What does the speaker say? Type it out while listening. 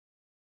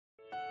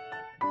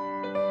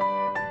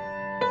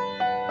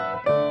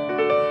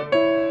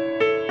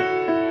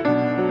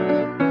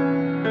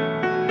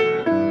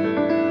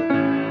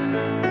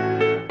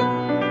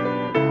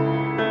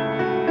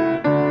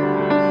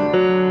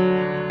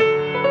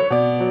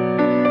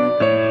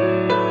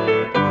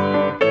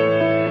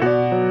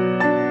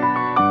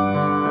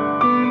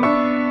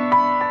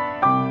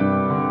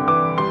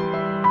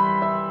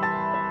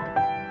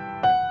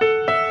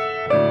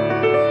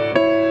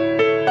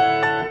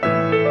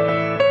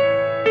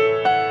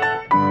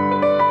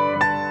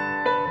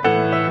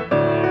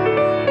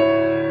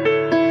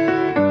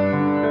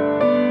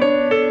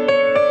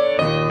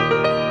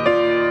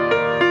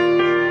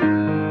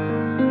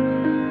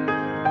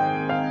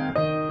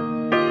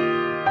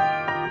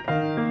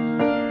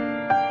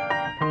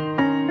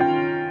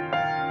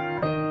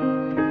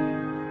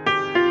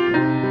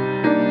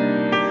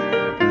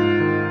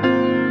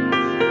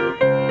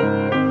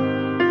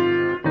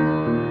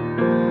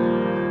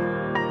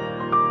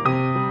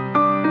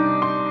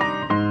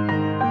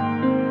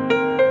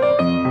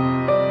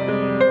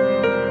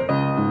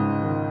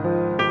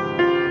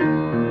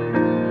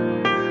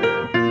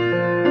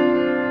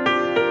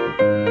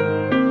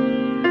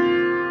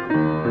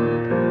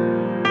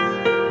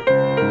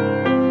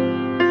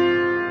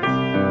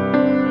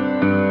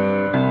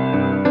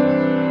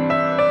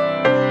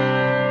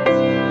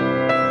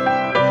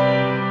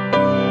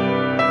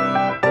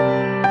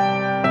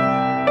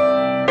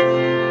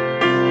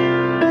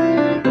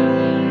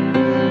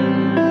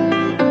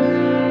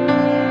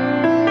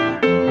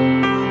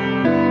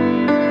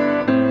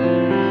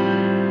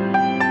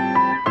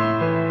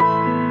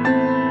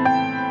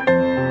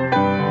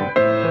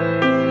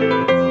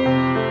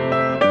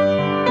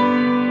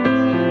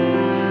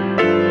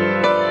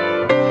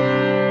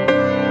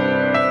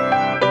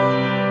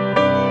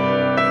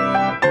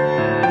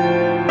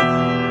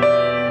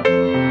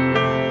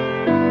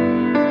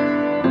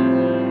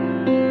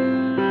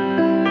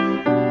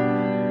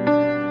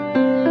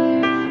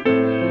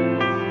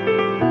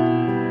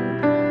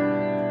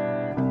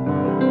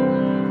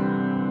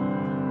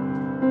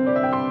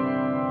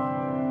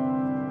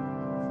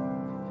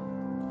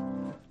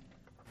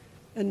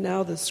And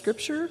now the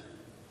scripture,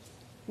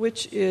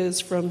 which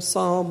is from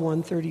Psalm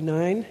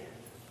 139,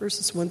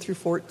 verses 1 through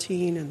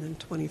 14, and then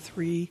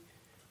 23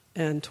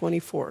 and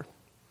 24.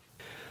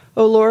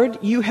 O Lord,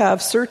 you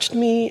have searched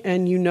me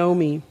and you know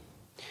me.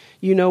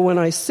 You know when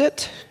I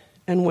sit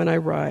and when I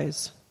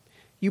rise.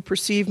 You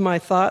perceive my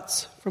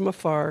thoughts from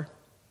afar.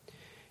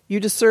 You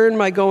discern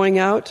my going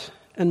out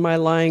and my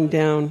lying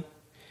down.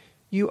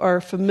 You are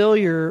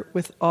familiar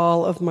with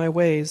all of my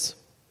ways.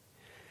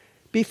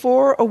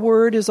 Before a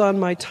word is on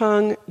my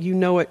tongue, you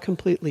know it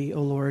completely,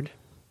 O Lord.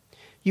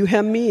 You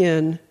hem me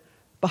in,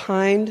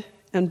 behind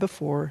and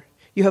before.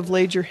 You have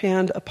laid your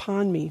hand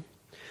upon me.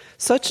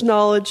 Such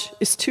knowledge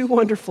is too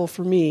wonderful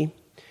for me,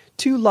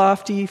 too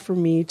lofty for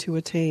me to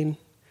attain.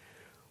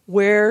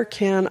 Where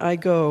can I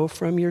go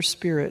from your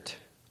spirit?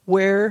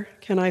 Where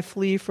can I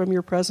flee from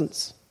your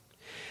presence?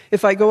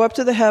 If I go up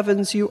to the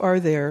heavens, you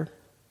are there.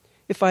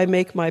 If I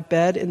make my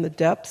bed in the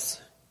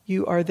depths,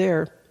 you are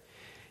there.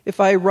 If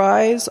I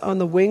rise on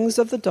the wings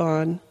of the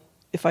dawn,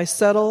 if I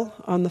settle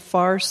on the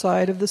far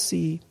side of the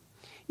sea,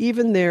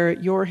 even there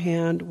your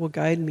hand will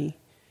guide me.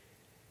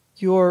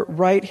 Your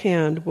right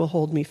hand will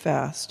hold me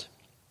fast.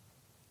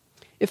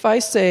 If I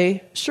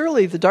say,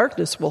 surely the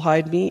darkness will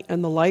hide me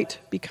and the light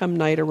become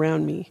night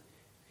around me,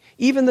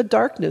 even the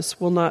darkness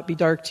will not be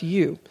dark to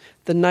you.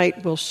 The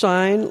night will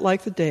shine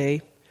like the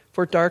day,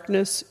 for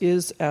darkness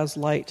is as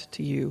light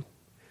to you.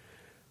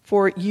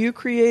 For you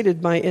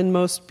created my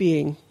inmost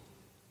being.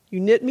 You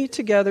knit me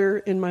together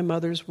in my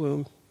mother's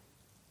womb.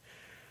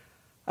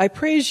 I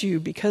praise you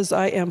because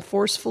I am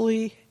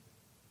fearfully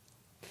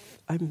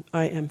and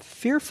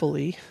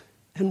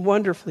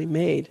wonderfully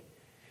made.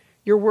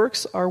 Your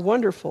works are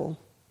wonderful.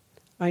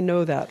 I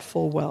know that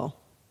full well.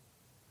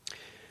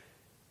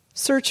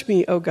 Search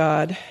me, O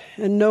God,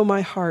 and know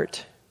my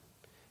heart.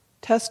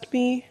 Test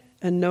me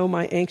and know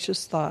my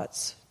anxious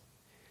thoughts.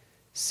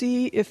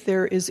 See if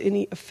there is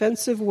any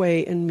offensive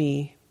way in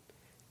me,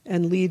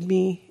 and lead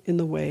me in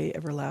the way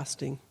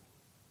everlasting.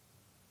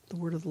 The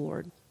word of the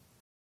Lord.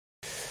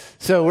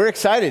 So we're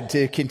excited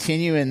to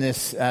continue in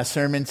this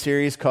sermon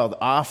series called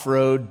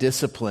Off-Road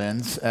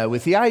Disciplines,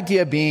 with the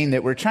idea being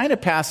that we're trying to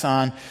pass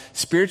on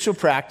spiritual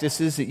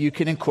practices that you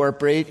can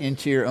incorporate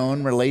into your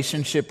own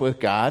relationship with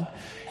God.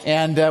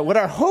 And what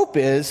our hope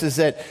is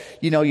that,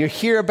 you'll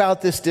hear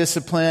about this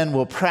discipline,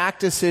 we'll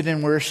practice it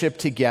in worship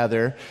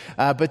together,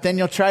 but then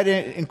you'll try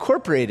to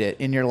incorporate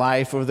it in your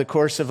life over the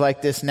course of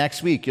like this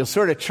next week. You'll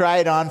sort of try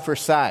it on for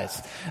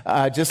size.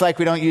 Just like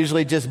we don't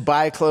usually just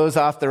buy clothes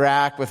off the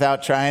rack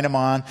without trying them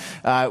on.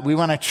 We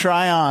want to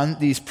try on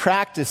these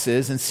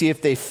practices and see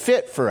if they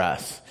fit for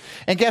us.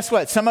 And guess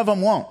what? Some of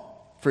them won't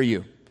for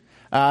you.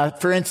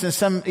 For instance,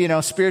 some,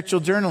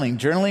 spiritual journaling.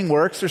 Journaling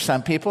works for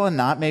some people and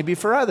not maybe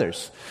for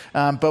others.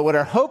 But what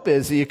our hope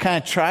is that you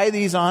kind of try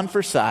these on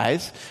for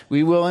size.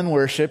 We will in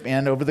worship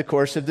and over the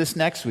course of this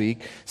next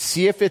week,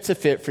 see if it's a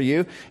fit for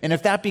you. And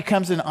if that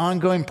becomes an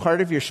ongoing part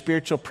of your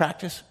spiritual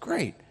practice,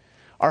 great.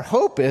 Our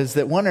hope is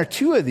that one or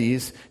two of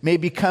these may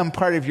become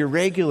part of your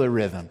regular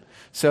rhythm.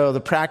 So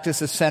the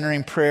practice of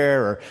centering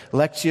prayer, or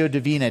Lectio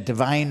Divina,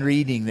 divine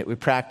reading that we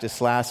practiced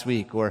last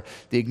week, or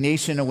the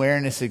Ignatian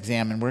Awareness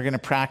Exam, and we're going to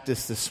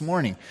practice this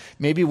morning.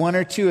 Maybe one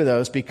or two of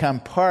those become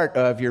part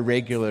of your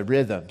regular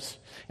rhythms.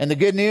 And the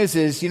good news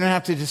is you don't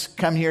have to just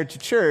come here to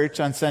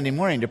church on Sunday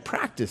morning to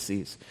practice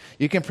these.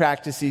 You can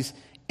practice these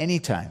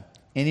anytime,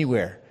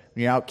 anywhere.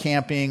 When you're out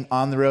camping,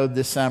 on the road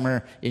this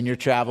summer, in your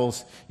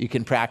travels, you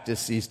can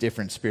practice these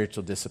different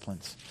spiritual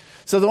disciplines.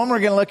 So the one we're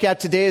going to look at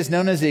today is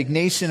known as the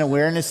Ignatian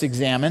Awareness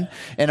Examen.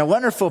 And a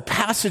wonderful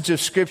passage of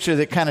Scripture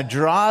that kind of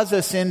draws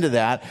us into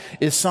that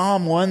is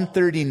Psalm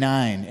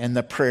 139 and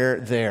the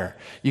prayer there.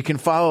 You can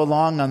follow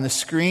along on the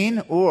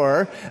screen,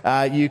 or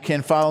you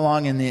can follow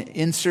along in the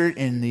insert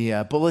in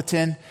the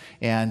bulletin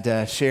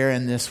and share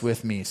in this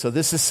with me. So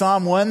this is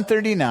Psalm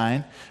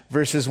 139,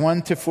 verses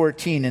 1 to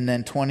 14, and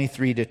then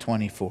 23 to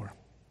 24.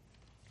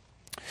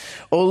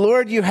 O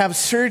Lord, you have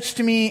searched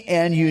me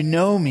and you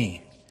know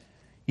me.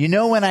 You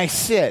know when I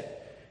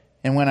sit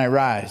and when I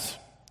rise.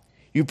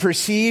 You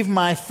perceive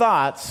my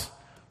thoughts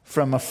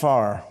from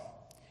afar.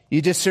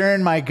 You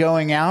discern my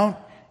going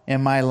out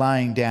and my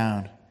lying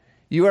down.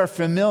 You are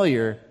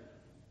familiar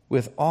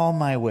with all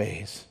my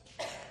ways.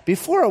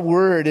 Before a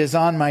word is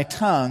on my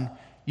tongue,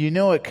 you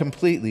know it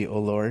completely, O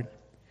Lord.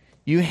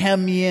 You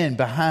hem me in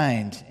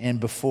behind and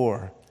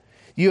before.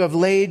 You have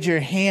laid your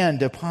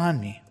hand upon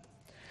me.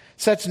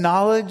 Such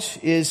knowledge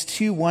is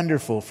too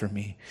wonderful for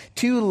me,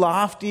 too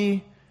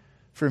lofty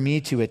for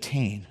me to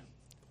attain.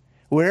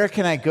 Where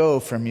can I go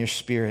from your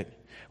spirit?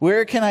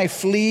 Where can I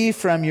flee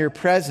from your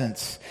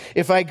presence?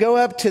 If I go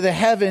up to the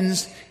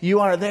heavens, you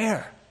are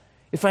there.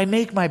 If I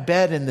make my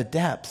bed in the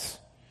depths,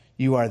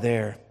 you are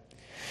there.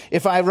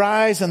 If I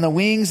rise on the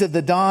wings of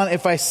the dawn,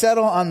 if I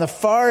settle on the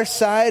far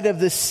side of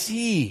the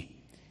sea,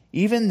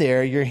 even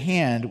there your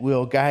hand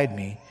will guide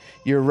me.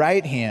 Your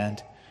right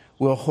hand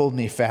will hold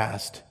me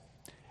fast.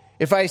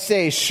 If I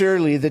say,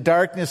 surely the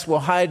darkness will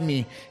hide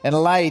me and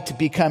light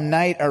become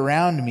night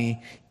around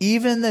me,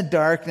 even the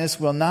darkness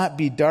will not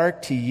be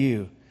dark to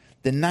you.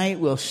 The night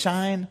will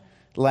shine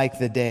like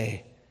the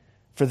day,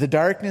 for the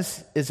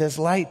darkness is as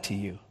light to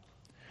you.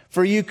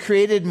 For you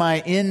created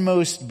my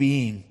inmost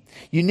being.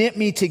 You knit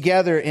me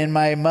together in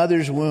my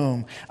mother's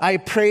womb. I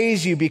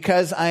praise you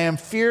because I am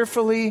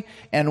fearfully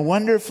and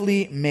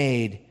wonderfully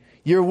made.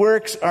 Your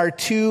works are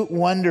too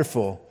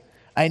wonderful.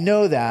 I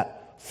know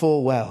that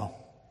full well.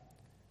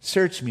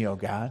 Search me, O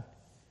God,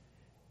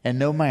 and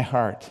know my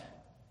heart.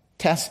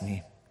 Test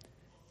me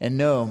and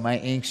know my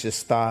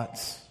anxious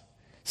thoughts.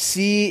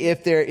 See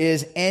if there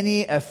is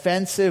any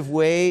offensive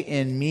way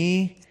in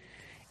me,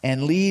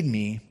 and lead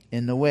me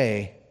in the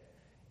way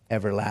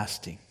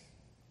everlasting.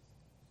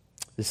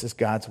 This is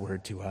God's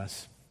word to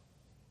us.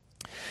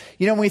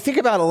 You know, when we think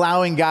about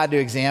allowing God to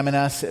examine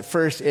us, at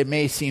first it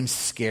may seem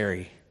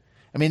scary.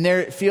 I mean,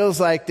 it feels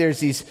like there's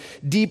these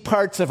deep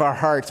parts of our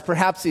hearts,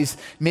 perhaps these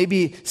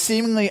maybe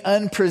seemingly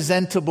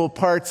unpresentable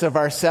parts of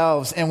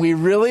ourselves, and we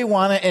really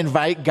want to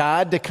invite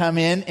God to come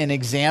in and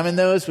examine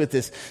those with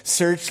this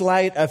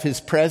searchlight of his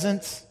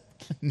presence.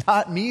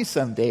 Not me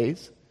some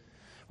days.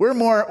 We're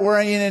more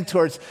oriented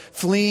towards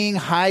fleeing,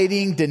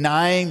 hiding,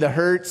 denying the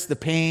hurts, the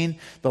pain,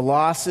 the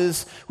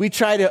losses. We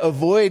try to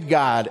avoid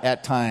God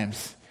at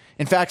times.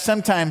 In fact,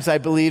 sometimes I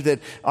believe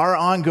that our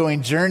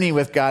ongoing journey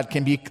with God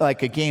can be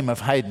like a game of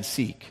hide and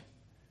seek.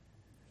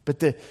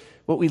 But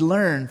what we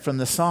learn from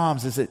the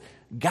Psalms is that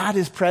God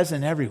is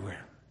present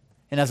everywhere.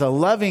 And as a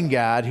loving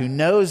God who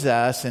knows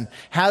us and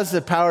has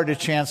the power to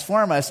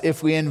transform us,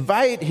 if we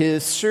invite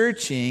his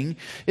searching,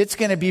 it's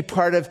going to be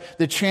part of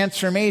the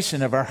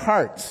transformation of our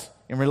hearts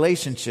in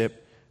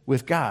relationship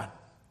with God.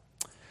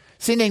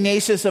 St.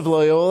 Ignatius of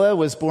Loyola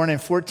was born in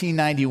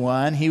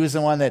 1491. He was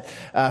the one that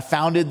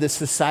founded the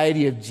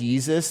Society of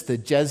Jesus, the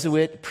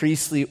Jesuit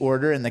priestly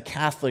order in the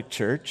Catholic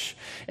Church.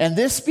 And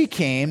this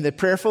became, the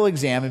prayerful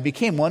exam, it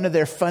became one of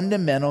their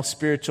fundamental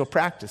spiritual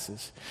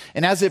practices.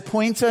 And as it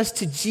points us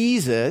to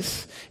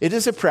Jesus, it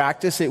is a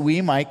practice that we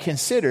might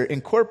consider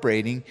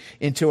incorporating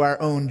into our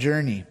own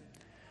journey.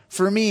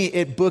 For me,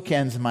 it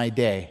bookends my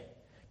day,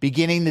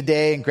 beginning the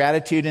day in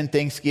gratitude and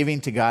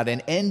thanksgiving to God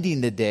and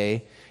ending the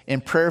day in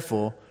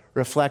prayerful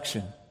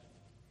reflection.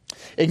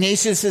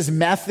 Ignatius's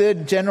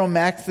general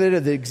method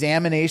of the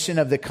examination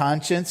of the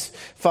conscience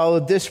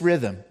followed this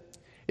rhythm.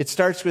 It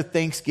starts with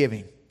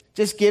thanksgiving.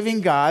 Just giving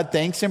God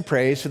thanks and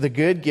praise for the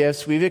good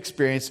gifts we've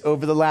experienced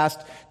over the last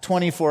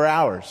 24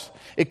 hours.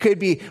 It could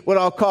be what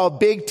I'll call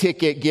big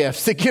ticket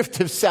gifts, the gift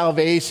of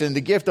salvation,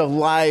 the gift of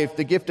life,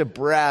 the gift of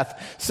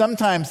breath.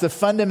 Sometimes the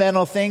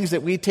fundamental things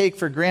that we take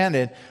for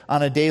granted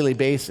on a daily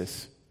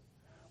basis.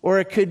 Or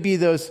it could be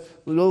those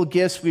little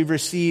gifts we've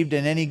received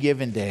in any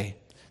given day.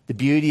 The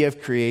beauty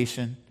of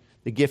creation,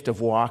 the gift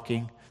of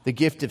walking, the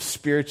gift of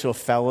spiritual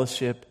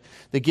fellowship,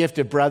 the gift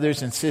of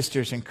brothers and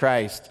sisters in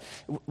Christ,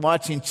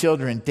 watching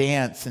children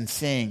dance and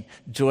sing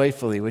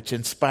joyfully, which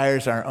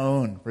inspires our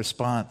own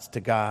response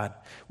to God.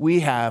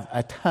 We have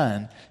a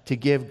ton to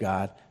give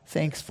God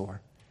thanks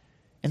for.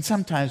 And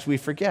sometimes we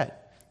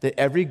forget that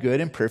every good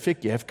and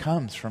perfect gift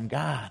comes from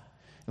God.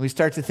 And we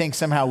start to think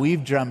somehow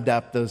we've drummed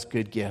up those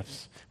good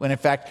gifts, when in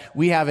fact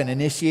we haven't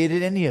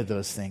initiated any of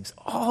those things.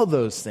 All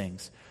those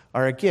things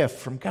are a gift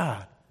from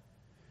God.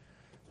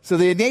 So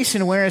the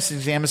Ignatian awareness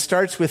exam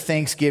starts with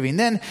thanksgiving.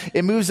 Then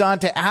it moves on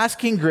to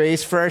asking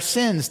grace for our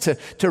sins,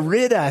 to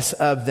rid us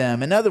of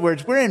them. In other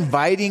words, we're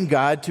inviting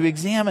God to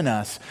examine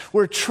us.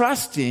 We're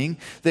trusting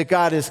that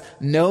God is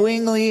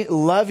knowingly,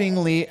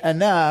 lovingly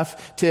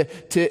enough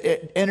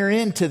to enter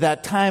into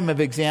that time of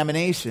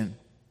examination.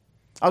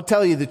 I'll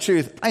tell you the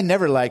truth, I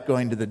never like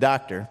going to the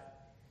doctor.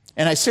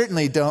 And I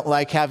certainly don't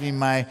like having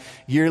my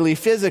yearly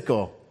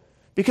physical.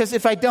 Because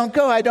if I don't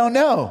go, I don't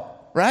know,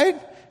 right?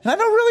 And I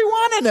don't really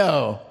want to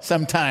know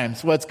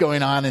sometimes what's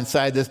going on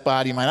inside this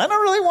body of mine. I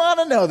don't really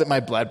want to know that my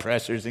blood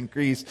pressure's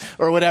increased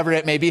or whatever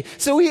it may be.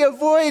 So we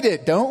avoid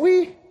it, don't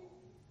we?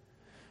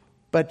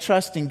 But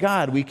trusting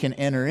God, we can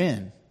enter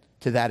in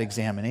to that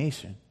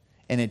examination.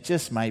 And it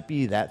just might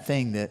be that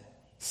thing that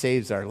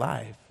saves our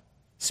life,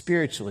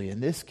 spiritually in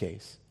this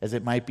case, as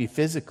it might be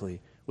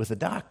physically with a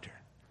doctor.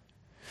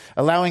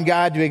 Allowing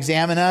God to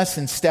examine us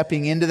and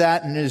stepping into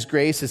that in his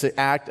grace is an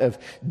act of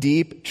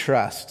deep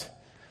trust.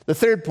 The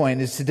third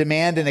point is to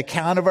demand an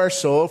account of our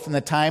soul from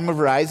the time of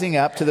rising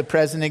up to the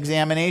present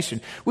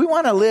examination. We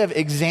want to live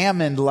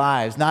examined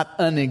lives, not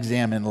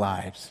unexamined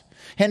lives.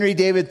 Henry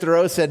David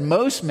Thoreau said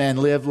most men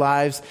live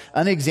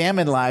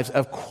unexamined lives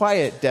of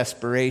quiet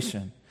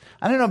desperation.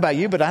 I don't know about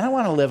you, but I don't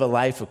want to live a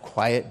life of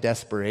quiet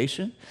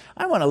desperation.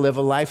 I want to live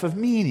a life of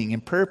meaning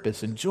and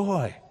purpose and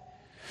joy.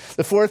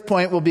 The fourth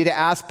point will be to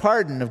ask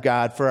pardon of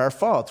God for our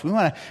faults. We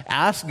want to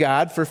ask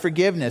God for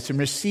forgiveness and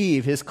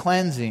receive his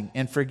cleansing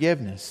and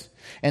forgiveness.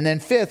 And then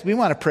fifth, we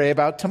want to pray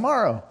about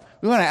tomorrow.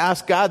 We want to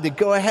ask God to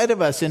go ahead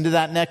of us into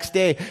that next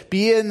day,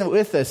 be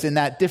with us in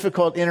that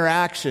difficult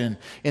interaction,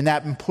 in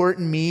that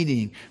important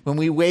meeting, when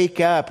we wake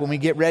up, when we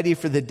get ready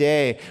for the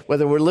day,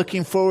 whether we're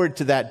looking forward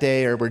to that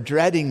day or we're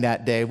dreading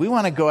that day. We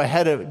want to go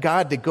ahead of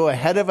God to go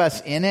ahead of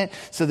us in it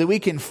so that we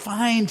can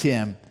find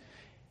him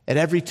at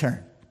every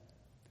turn.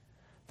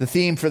 The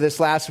theme for this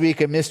last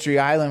week of Mystery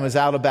Island was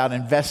out about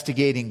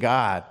investigating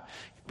God.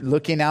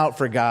 looking out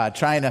for God,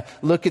 trying to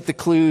look at the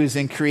clues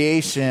in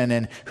creation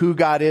and who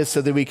God is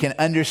so that we can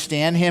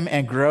understand him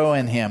and grow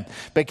in him.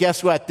 But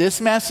guess what? This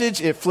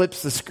message, it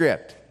flips the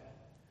script.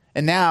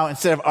 And now,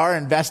 instead of our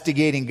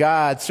investigating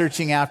God,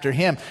 searching after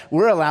him,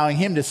 we're allowing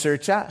him to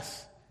search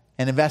us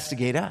and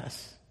investigate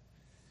us.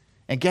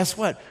 And guess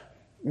what?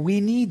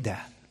 We need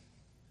that.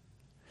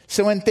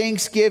 So in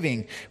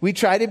Thanksgiving, we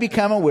try to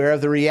become aware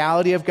of the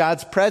reality of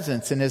God's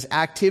presence and his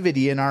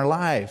activity in our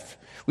life.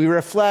 We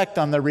reflect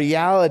on the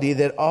reality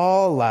that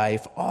all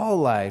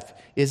life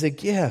is a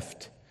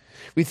gift.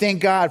 We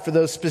thank God for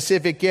those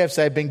specific gifts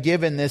I've been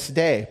given this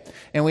day.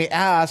 And we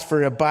ask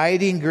for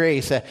abiding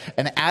grace,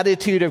 an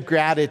attitude of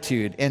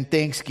gratitude and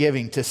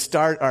thanksgiving to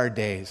start our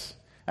days.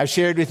 I've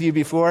shared with you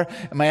before,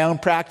 my own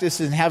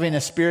practice in having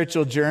a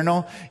spiritual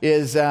journal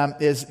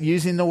is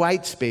using the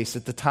white space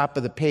at the top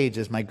of the page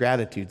as my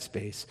gratitude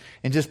space.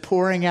 And just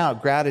pouring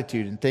out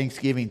gratitude and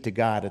thanksgiving to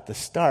God at the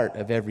start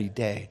of every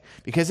day.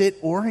 Because it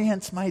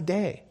orients my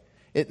day.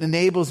 It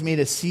enables me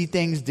to see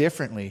things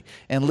differently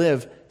and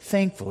live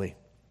thankfully.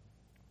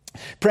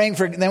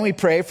 Then we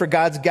pray for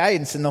God's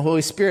guidance in the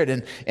Holy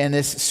Spirit and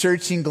this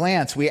searching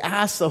glance. We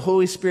ask the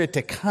Holy Spirit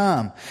to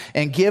come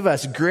and give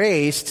us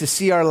grace to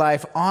see our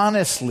life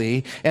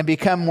honestly and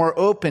become more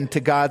open to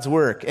God's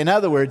work. In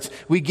other words,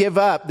 we give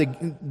up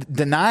the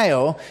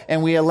denial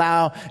and we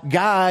allow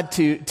God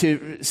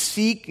to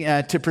seek,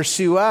 to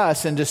pursue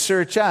us and to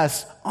search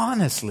us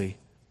honestly.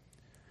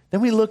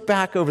 Then we look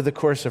back over the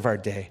course of our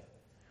day.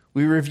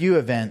 We review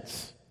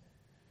events.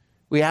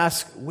 We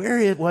ask,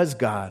 where was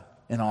God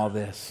in all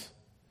this?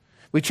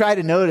 We try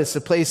to notice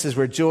the places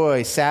where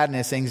joy,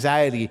 sadness,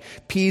 anxiety,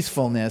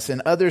 peacefulness,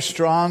 and other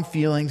strong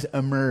feelings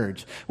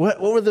emerge.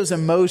 What were those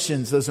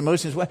emotions?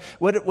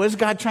 What was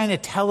God trying to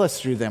tell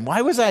us through them?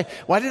 Why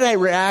did I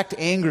react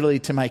angrily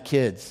to my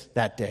kids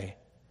that day?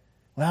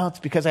 Well, it's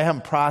because I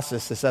haven't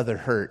processed this other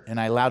hurt, and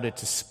I allowed it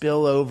to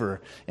spill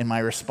over in my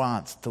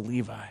response to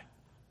Levi.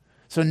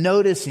 So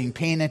noticing,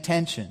 paying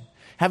attention.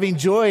 Having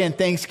joy and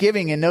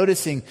thanksgiving and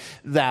noticing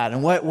that.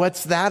 And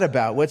what's that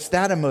about? What's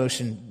that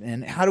emotion?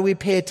 And how do we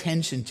pay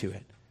attention to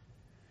it?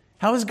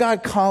 How is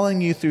God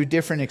calling you through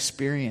different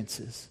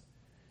experiences?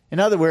 In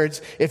other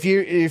words, if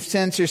you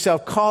sense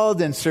yourself called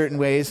in certain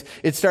ways,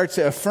 it starts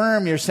to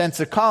affirm your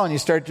sense of call and you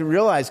start to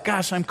realize,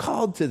 gosh, I'm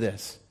called to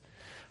this.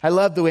 I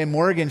love the way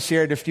Morgan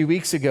shared a few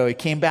weeks ago. He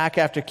came back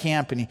after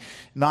camp and he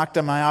knocked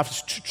on my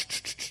office.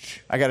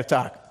 I got to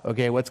talk.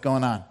 Okay, what's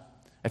going on?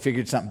 I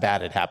figured something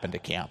bad had happened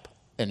at camp.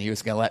 And he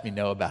was going to let me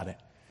know about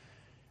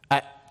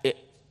it.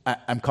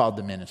 I'm called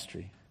to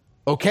ministry.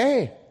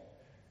 Okay,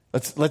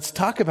 let's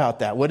talk about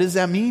that. What does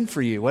that mean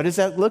for you? What is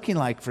that looking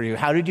like for you?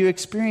 How did you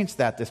experience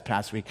that this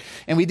past week?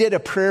 And we did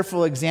a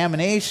prayerful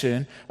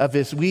examination of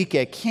his week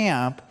at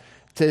camp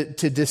to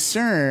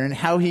discern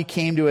how he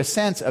came to a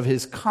sense of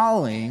his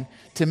calling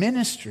to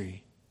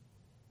ministry.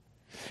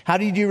 How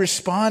did you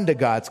respond to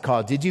God's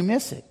call? Did you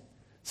miss it?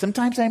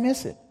 Sometimes I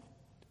miss it.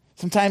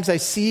 Sometimes I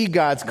see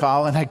God's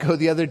call and I go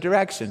the other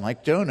direction,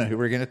 like Jonah, who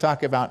we're going to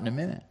talk about in a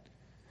minute.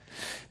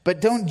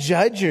 But don't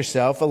judge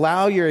yourself.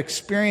 Allow your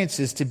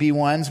experiences to be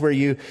ones where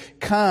you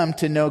come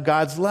to know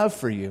God's love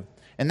for you.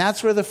 And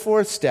that's where the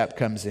fourth step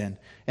comes in.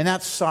 And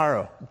that's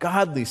sorrow,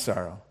 godly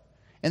sorrow.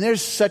 And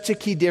there's such a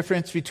key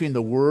difference between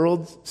the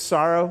world's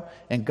sorrow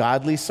and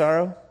godly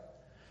sorrow.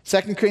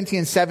 2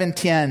 Corinthians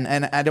 7:10,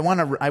 and I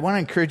want to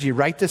encourage you,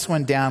 write this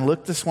one down,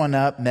 look this one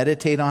up,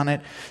 meditate on it.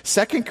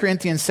 2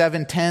 Corinthians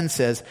 7:10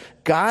 says,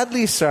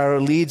 godly sorrow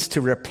leads to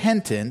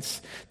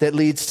repentance that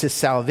leads to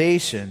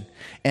salvation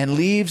and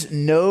leaves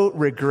no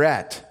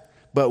regret,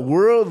 but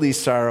worldly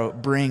sorrow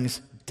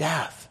brings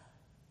death.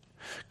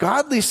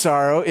 Godly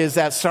sorrow is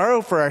that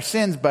sorrow for our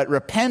sins, but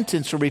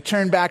repentance will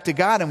return back to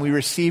God and we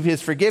receive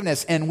his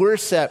forgiveness and we're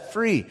set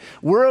free.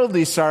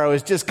 Worldly sorrow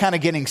is just kind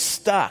of getting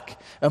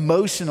stuck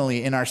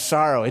emotionally in our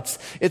sorrow. It's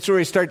where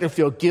we start to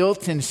feel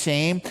guilt and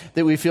shame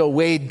that we feel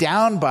weighed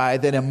down by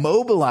that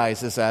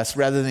immobilizes us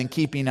rather than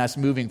keeping us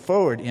moving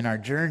forward in our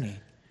journey.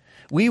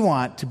 We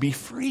want to be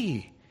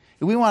free.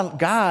 We want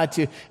God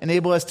to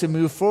enable us to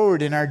move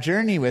forward in our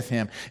journey with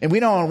him. And we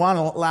don't want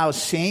to allow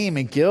shame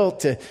and guilt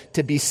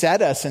to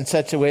beset us in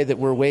such a way that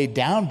we're weighed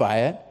down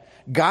by it.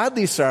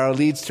 Godly sorrow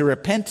leads to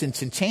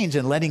repentance and change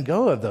and letting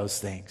go of those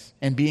things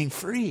and being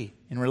free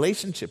in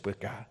relationship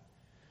with God.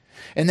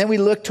 And then we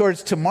look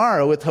towards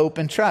tomorrow with hope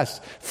and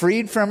trust.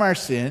 Freed from our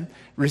sin,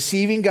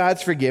 receiving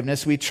God's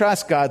forgiveness, we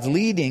trust God's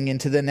leading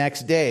into the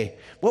next day.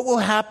 What will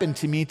happen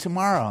to me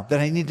tomorrow that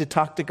I need to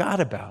talk to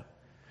God about?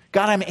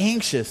 God, I'm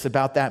anxious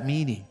about that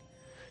meeting.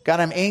 God,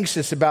 I'm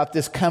anxious about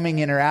this coming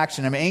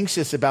interaction. I'm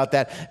anxious about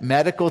that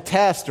medical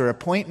test or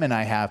appointment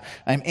I have.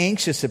 I'm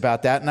anxious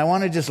about that, and I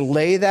want to just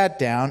lay that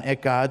down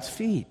at God's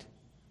feet.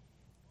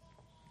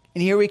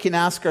 And here we can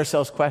ask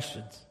ourselves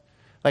questions.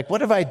 Like, what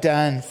have I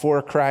done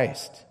for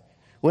Christ?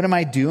 What am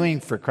I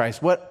doing for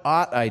Christ? What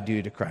ought I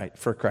do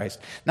for Christ?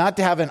 Not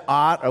to have an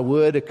ought, a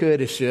would, a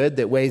could, a should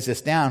that weighs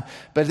us down,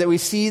 but that we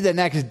see the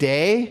next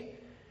day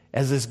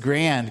as this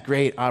grand,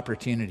 great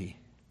opportunity.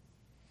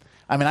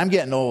 I mean, I'm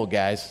getting old,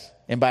 guys.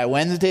 And by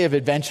Wednesday of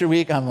Adventure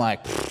Week, I'm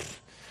like,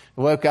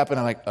 I woke up and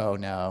I'm like, oh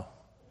no,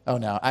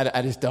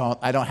 I just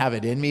don't have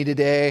it in me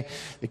today.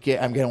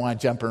 I'm going to want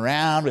to jump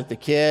around with the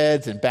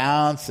kids and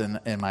bounce,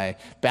 and my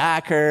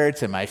back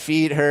hurts and my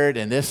feet hurt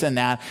and this and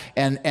that.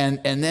 And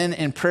then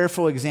in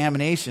prayerful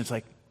examination, it's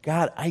like,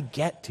 God, I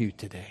get to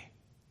today.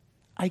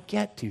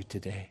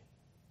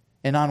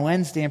 And on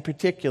Wednesday in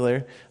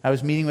particular, I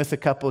was meeting with a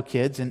couple of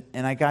kids, and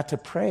I got to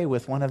pray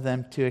with one of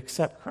them to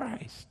accept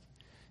Christ.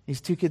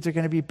 These two kids are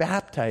going to be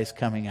baptized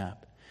coming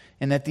up.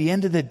 And at the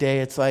end of the day,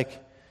 it's like,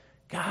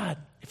 God,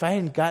 if I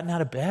hadn't gotten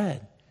out of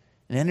bed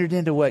and entered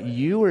into what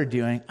you were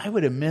doing, I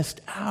would have missed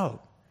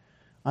out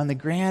on the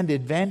grand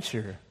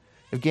adventure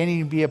of getting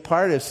to be a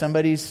part of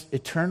somebody's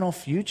eternal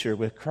future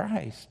with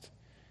Christ.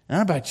 And I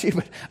don't know about you,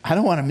 but I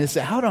don't want to miss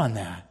out on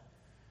that.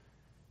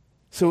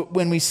 So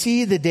when we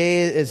see the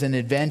day as an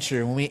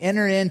adventure, when we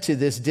enter into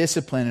this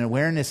discipline and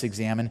awareness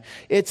examine,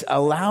 it's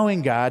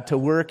allowing God to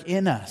work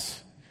in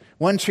us.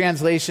 One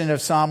translation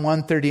of Psalm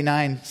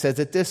 139 says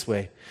it this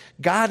way: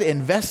 God,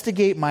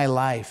 investigate my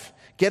life.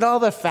 Get all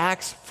the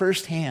facts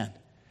firsthand.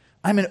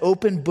 I'm an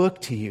open book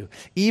to you.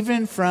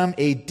 Even from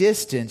a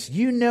distance,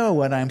 you know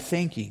what I'm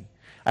thinking.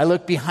 I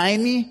look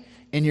behind me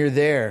and you're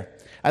there.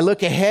 I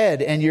look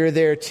ahead and you're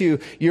there too.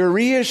 Your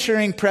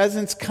reassuring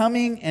presence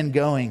coming and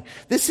going.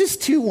 This is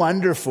too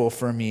wonderful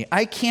for me.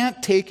 I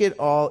can't take it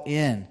all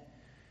in.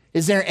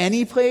 Is there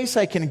any place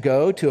I can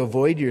go to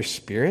avoid your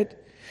spirit?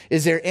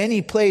 Is there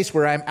any place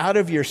where I'm out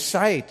of your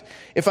sight?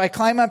 If I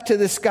climb up to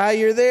the sky,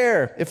 you're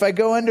there. If I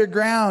go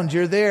underground,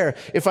 you're there.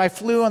 If I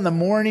flew on the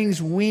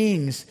morning's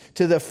wings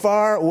to the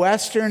far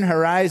western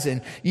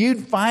horizon,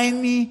 you'd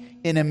find me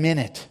in a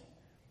minute.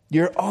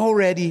 You're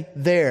already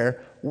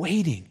there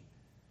waiting.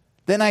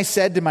 Then I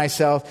said to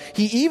myself,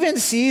 he even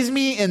sees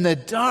me in the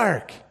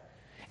dark.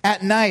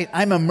 At night,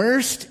 I'm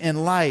immersed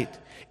in light.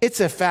 It's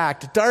a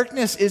fact.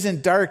 Darkness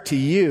isn't dark to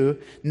you.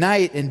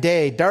 Night and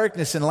day,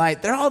 darkness and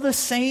light, they're all the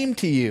same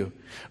to you.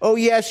 Oh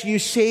yes, you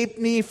shaped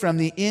me from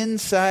the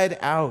inside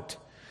out.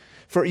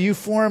 For you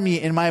formed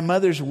me in my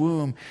mother's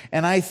womb.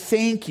 And I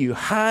thank you.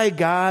 Hi,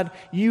 God,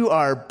 you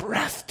are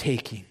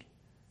breathtaking.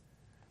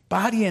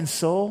 Body and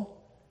soul,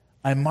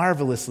 I'm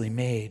marvelously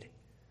made.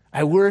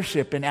 I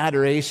worship in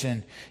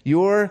adoration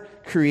your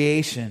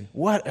creation.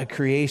 What a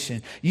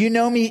creation. You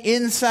know me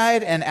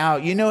inside and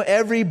out. You know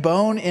every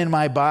bone in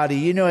my body.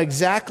 You know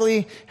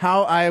exactly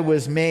how I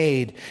was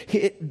made,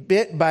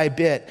 bit by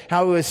bit,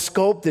 how I was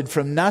sculpted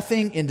from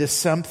nothing into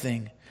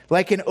something.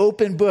 Like an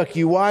open book,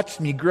 you watched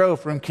me grow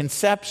from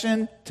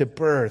conception to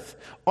birth.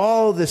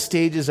 All the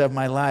stages of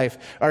my life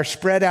are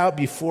spread out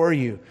before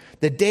you.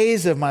 The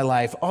days of my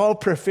life, all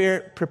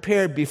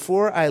prepared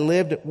before I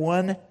lived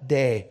one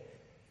day.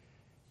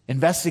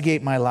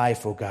 Investigate my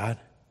life, O God.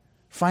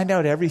 Find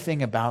out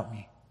everything about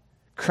me.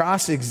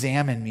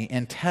 Cross-examine me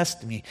and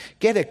test me.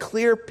 Get a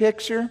clear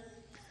picture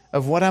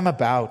of what I'm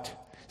about.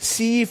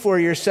 See for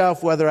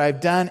yourself whether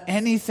I've done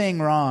anything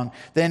wrong.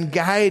 Then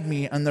guide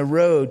me on the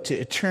road to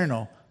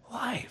eternal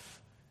life.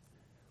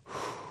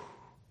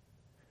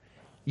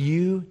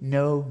 You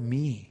know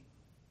me.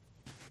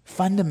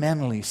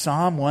 Fundamentally,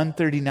 Psalm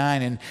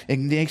 139 and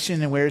Ignition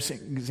and Awareness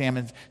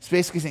Examine is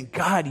basically saying,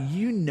 God,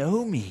 you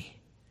know me.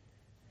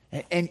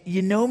 And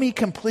you know me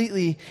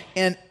completely,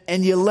 and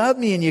you love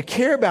me, and you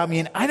care about me,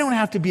 and I don't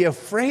have to be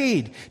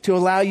afraid to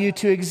allow you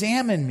to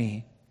examine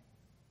me.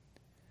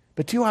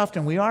 But too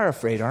often we are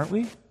afraid, aren't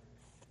we?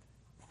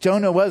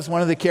 Jonah was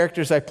one of the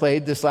characters I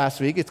played this last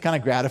week. It's kind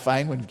of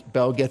gratifying when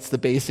Belle gets the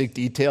basic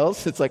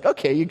details. It's like,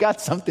 okay, you got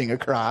something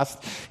across.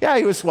 Yeah,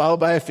 he was swallowed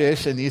by a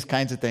fish and these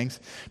kinds of things.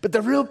 But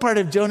the real part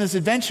of Jonah's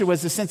adventure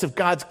was the sense of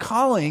God's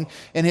calling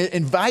and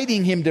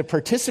inviting him to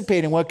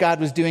participate in what God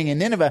was doing in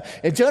Nineveh.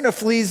 And Jonah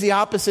flees the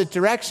opposite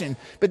direction.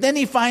 But then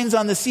he finds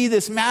on the sea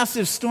this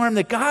massive storm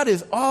that God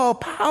is all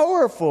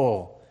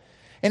powerful.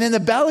 And in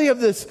the belly of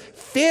this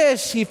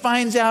fish, he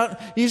finds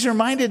out, he's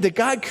reminded that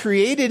God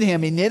created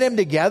him. He knit him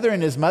together in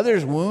his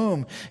mother's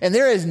womb. And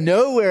there is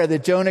nowhere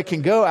that Jonah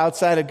can go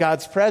outside of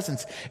God's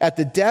presence. At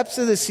the depths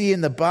of the sea,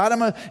 in the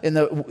bottom of, in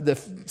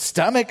the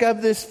stomach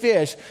of this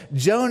fish,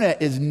 Jonah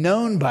is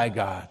known by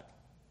God.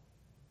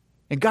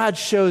 And God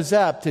shows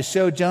up to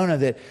show Jonah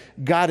that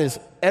God is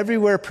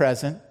everywhere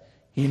present.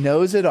 He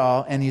knows it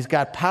all, and he's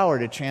got power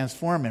to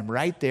transform him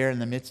right there in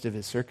the midst of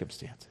his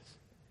circumstances.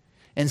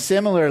 And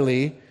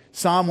similarly,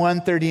 Psalm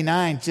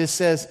 139 just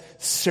says,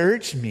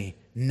 search me,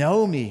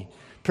 know me,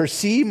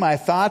 perceive my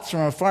thoughts from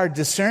afar,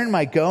 discern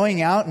my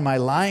going out and my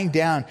lying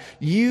down.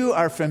 You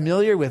are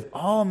familiar with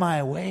all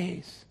my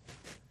ways.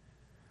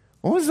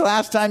 When was the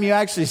last time you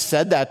actually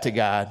said that to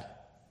God?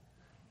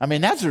 I mean,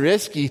 that's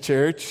risky,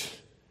 church.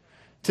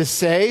 To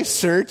say,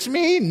 search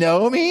me,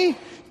 know me,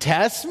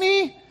 test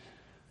me.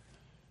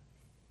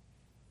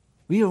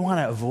 We want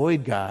to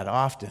avoid God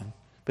often.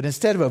 But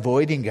instead of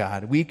avoiding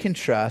God, we can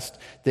trust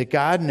that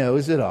God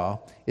knows it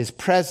all, is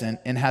present,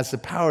 and has the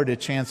power to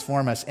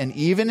transform us. And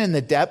even in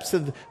the depths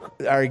of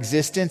our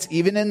existence,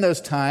 even in those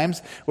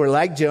times where,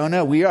 like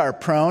Jonah, we are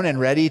prone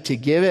and ready to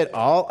give it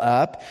all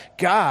up,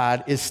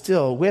 God is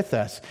still with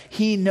us.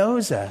 He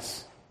knows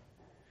us.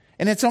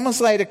 And it's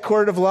almost like a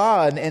court of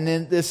law and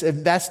then this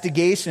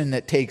investigation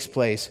that takes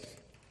place.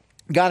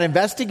 God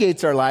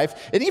investigates our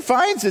life, and he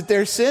finds that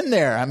there's sin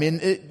there. I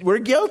mean, we're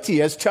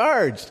guilty as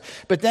charged.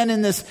 But then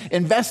in this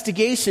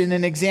investigation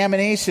and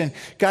examination,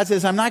 God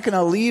says, I'm not going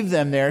to leave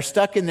them there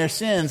stuck in their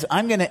sins.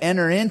 I'm going to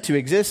enter into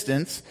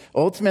existence,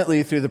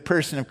 ultimately through the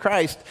person of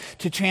Christ,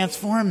 to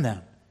transform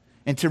them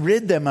and to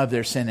rid them of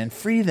their sin and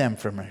free them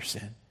from their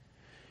sin.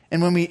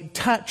 And when we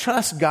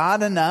trust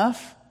God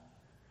enough,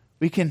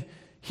 we can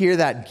hear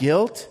that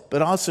guilt,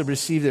 but also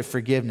receive the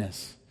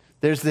forgiveness.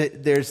 There's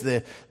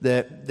the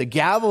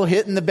gavel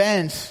hitting the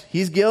bench.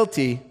 He's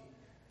guilty.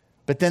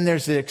 But then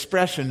there's the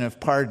expression of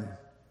pardon.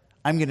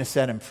 I'm going to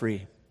set him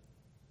free.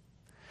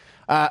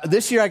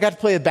 This year I got to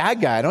play a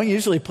bad guy. I don't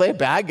usually play a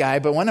bad guy,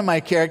 but one of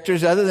my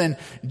characters, other than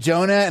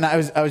Jonah, and I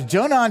was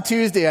Jonah on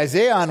Tuesday,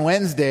 Isaiah on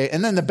Wednesday,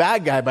 and then the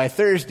bad guy by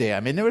Thursday.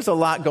 I mean, there was a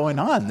lot going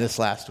on this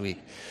last week.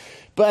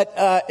 But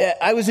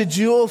I was a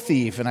jewel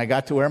thief, and I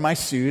got to wear my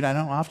suit. I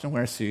don't often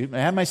wear a suit. I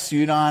had my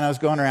suit on. I was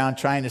going around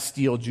trying to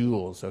steal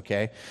jewels,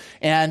 okay?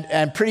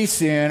 And pretty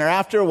soon, or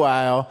after a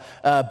while,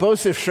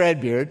 Bosef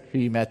Shredbeard, who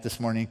you met this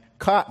morning,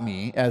 caught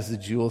me as the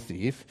jewel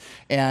thief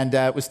and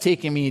was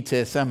taking me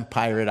to some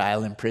pirate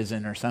island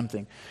prison or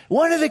something.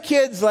 One of the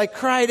kids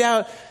cried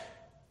out,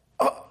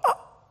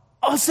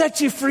 I'll set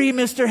you free,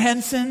 Mr.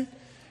 Henson.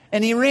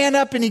 And he ran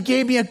up and he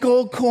gave me a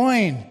gold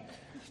coin.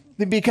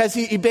 Because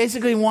he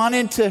basically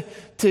wanted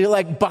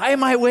to buy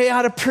my way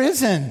out of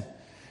prison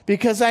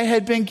because I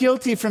had been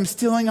guilty from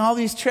stealing all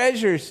these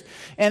treasures.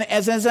 And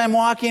as I'm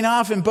walking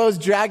off, and Bo's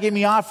dragging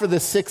me off for the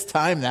 6th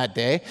time that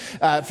day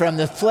from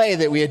the play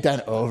that we had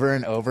done over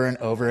and over and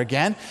over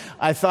again,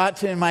 I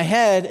thought in my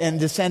head and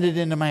descended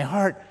into my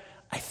heart,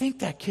 I think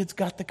that kid's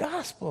got the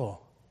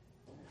gospel.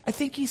 I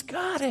think he's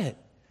got it.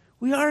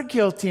 We are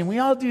guilty and we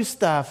all do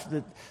stuff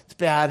that's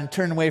bad and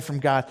turn away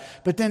from God.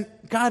 But then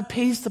God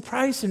pays the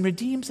price and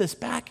redeems us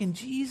back in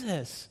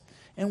Jesus.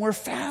 And we're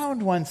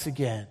found once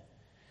again.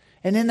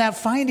 And in that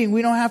finding,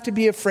 we don't have to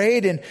be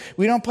afraid and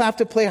we don't have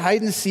to play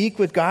hide and seek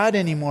with God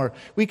anymore.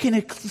 We can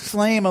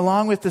exclaim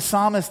along with the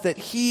psalmist that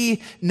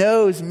he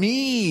knows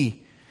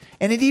me.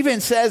 And it even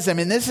says, I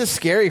mean, this is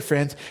scary,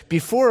 friends.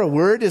 Before a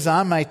word is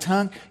on my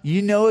tongue,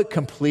 you know it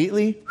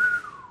completely.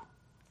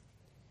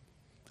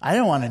 I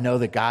don't want to know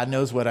that God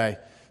knows what I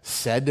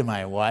said to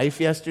my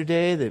wife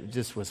yesterday that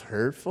just was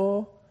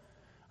hurtful.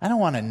 I don't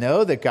want to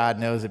know that God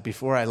knows it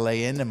before I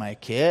lay into my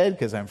kid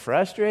because I'm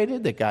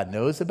frustrated, that God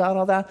knows about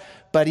all that.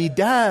 But he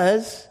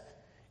does,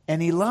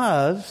 and he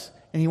loves,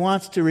 and he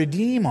wants to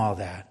redeem all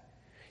that.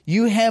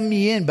 You hem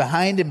me in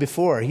behind and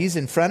before. He's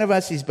in front of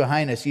us. He's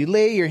behind us. You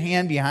lay your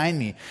hand behind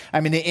me.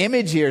 I mean, the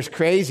image here is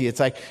crazy.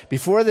 It's like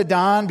before the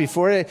dawn,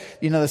 before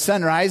the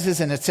sun rises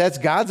and it sets,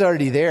 God's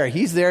already there.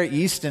 He's there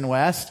east and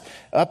west,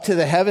 up to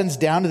the heavens,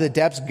 down to the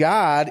depths.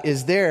 God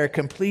is there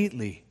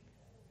completely.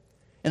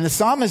 And the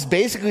psalmist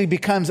basically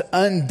becomes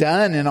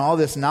undone in all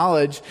this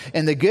knowledge.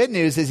 And the good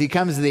news is he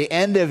comes to the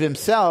end of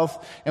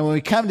himself. And when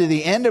we come to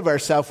the end of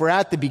ourselves, we're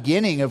at the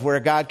beginning of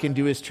where God can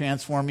do his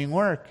transforming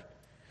work.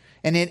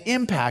 And it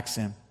impacts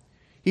him.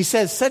 He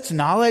says, such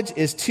knowledge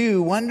is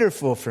too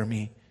wonderful for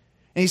me.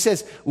 And he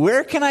says,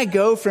 where can I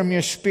go from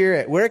your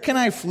spirit? Where can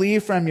I flee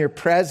from your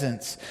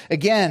presence?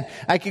 Again,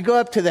 I could go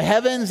up to the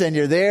heavens and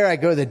you're there. I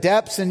go to the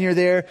depths and you're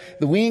there.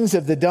 The wings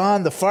of the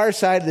dawn, the far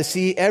side of the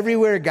sea,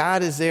 everywhere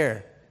God is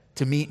there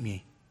to meet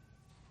me.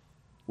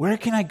 Where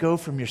can I go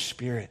from your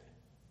spirit?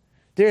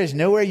 There is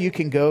nowhere you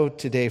can go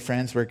today,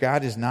 friends, where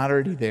God is not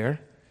already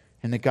there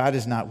and that God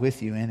is not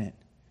with you in it.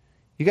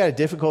 You got a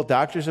difficult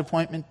doctor's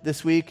appointment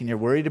this week and you're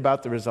worried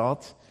about the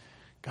results.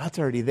 God's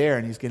already there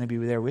and he's going to be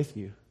there with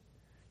you.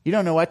 You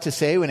don't know what to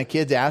say when a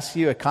kid asks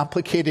you a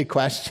complicated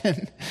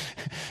question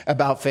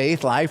about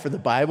faith, life, or the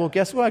Bible.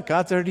 Guess what?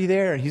 God's already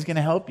there and he's going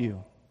to help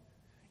you.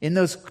 In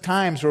those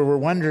times where we're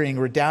wondering,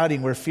 we're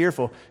doubting, we're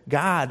fearful,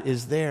 God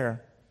is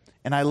there.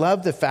 And I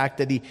love the fact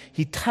that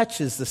he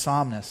touches the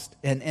psalmist.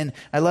 And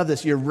I love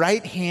this. Your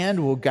right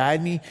hand will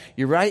guide me.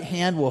 Your right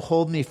hand will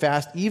hold me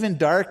fast. Even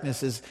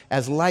darkness is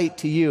as light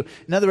to you.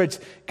 In other words,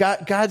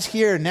 God's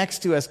here next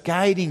to us,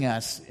 guiding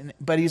us.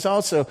 But he's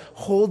also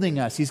holding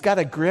us. He's got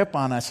a grip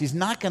on us. He's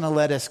not going to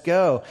let us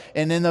go.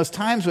 And in those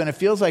times when it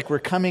feels like we're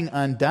coming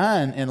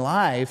undone in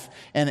life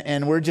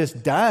and we're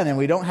just done and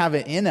we don't have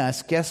it in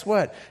us, guess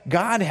what?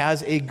 God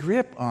has a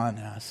grip on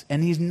us.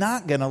 And he's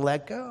not going to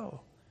let go.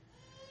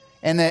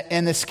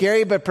 And the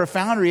scary but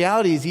profound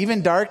reality is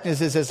even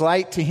darkness is as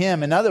light to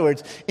him. In other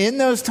words, in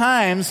those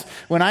times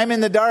when I'm in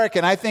the dark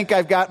and I think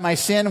I've got my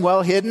sin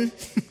well hidden,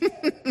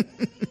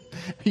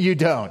 you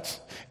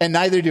don't. And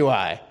neither do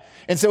I.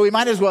 And so we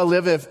might as well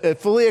live a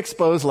fully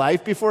exposed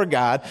life before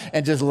God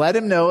and just let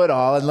him know it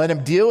all and let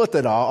him deal with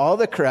it all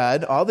the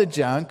crud, all the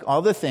junk,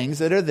 all the things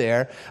that are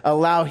there.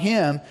 Allow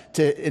him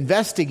to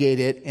investigate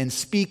it and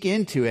speak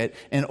into it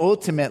and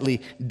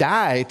ultimately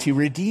die to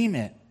redeem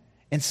it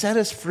and set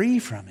us free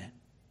from it.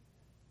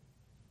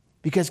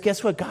 Because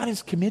guess what? God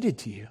is committed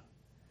to you.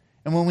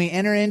 And when we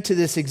enter into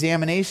this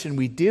examination,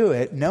 we do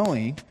it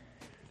knowing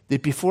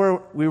that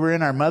before we were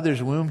in our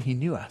mother's womb, he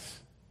knew us.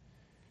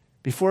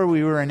 Before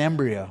we were an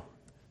embryo,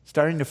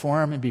 starting to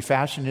form and be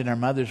fashioned in our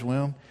mother's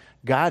womb,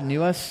 God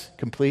knew us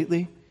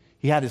completely.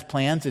 He had his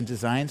plans and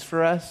designs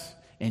for us.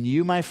 And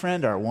you, my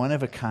friend, are one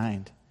of a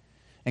kind.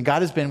 And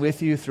God has been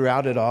with you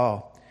throughout it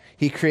all.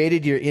 He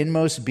created your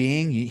inmost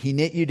being. He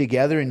knit you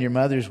together in your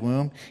mother's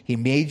womb. He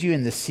made you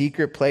in the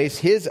secret place.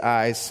 His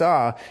eyes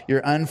saw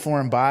your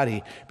unformed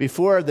body.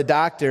 Before the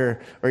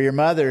doctor or your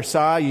mother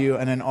saw you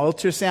in an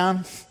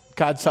ultrasound,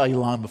 God saw you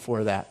long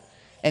before that.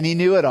 And he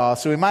knew it all,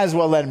 so we might as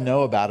well let him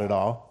know about it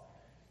all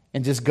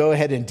and just go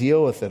ahead and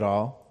deal with it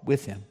all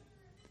with him.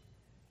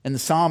 And the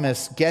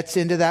psalmist gets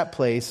into that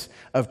place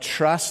of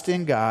trust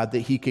in God, that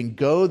he can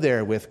go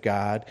there with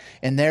God.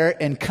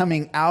 And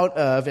coming out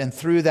of and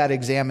through that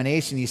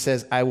examination, he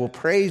says, I will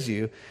praise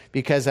you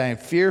because I am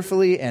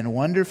fearfully and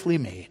wonderfully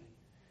made.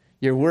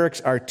 Your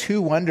works are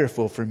too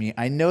wonderful for me.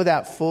 I know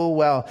that full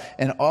well.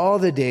 And all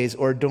the days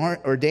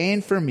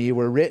ordained for me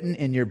were written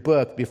in your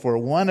book before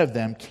one of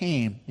them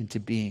came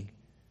into being.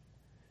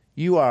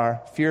 You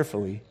are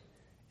fearfully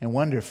and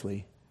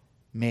wonderfully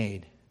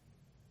made.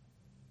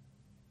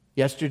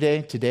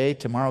 Yesterday, today,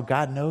 tomorrow,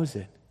 God knows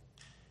it.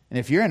 And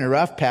if you're in a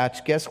rough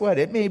patch, guess what?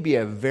 It may be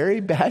a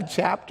very bad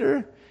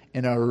chapter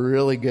in a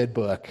really good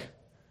book.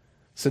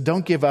 So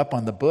don't give up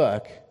on the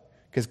book,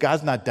 because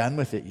God's not done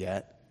with it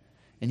yet.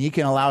 And you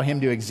can allow him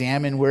to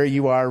examine where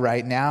you are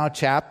right now,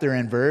 chapter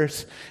and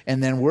verse,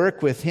 and then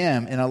work with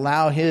him and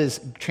allow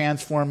his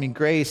transforming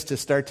grace to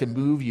start to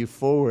move you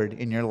forward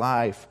in your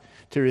life,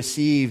 to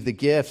receive the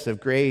gifts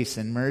of grace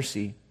and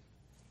mercy.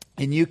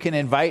 And you can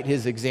invite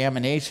his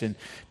examination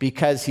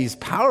because he's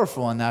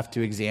powerful enough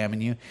to examine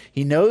you.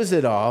 He knows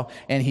it all,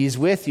 and he's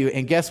with you.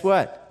 And guess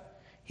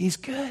what? He's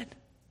good.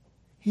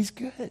 He's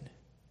good.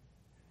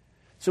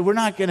 So we're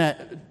not going to,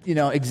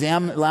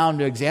 allow him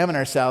to examine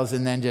ourselves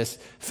and then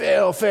just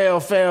fail,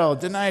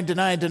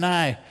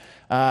 deny.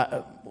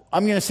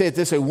 I'm going to say it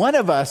this way. One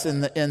of us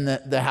in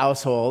the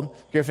household,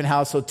 Griffin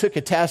household, took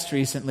a test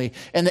recently,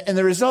 and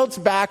the results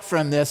back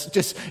from this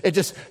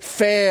just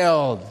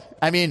failed.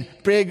 I mean,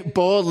 big,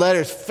 bold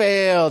letters,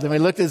 failed. And we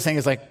looked at this thing,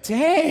 it's like,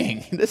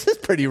 dang, this is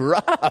pretty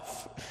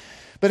rough.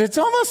 But it's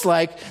almost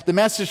like the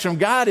message from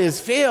God is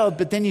failed,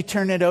 but then you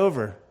turn it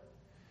over.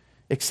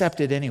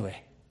 Accept it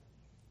anyway.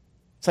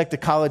 It's like the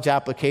college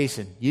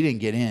application. You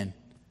didn't get in.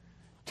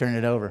 Turn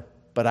it over.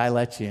 But I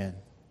let you in.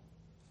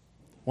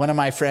 One of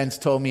my friends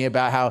told me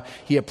about how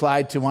he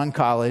applied to one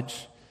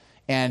college,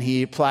 and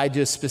he applied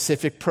to a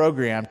specific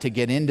program to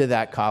get into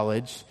that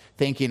college,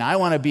 thinking, I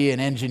want to be an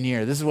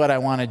engineer. This is what I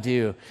want to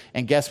do.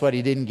 And guess what?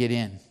 He didn't get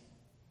in.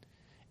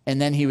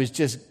 And then he was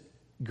just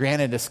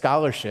granted a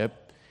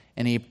scholarship,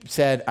 and he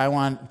said, I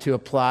want to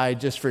apply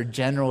just for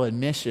general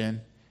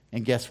admission.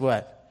 And guess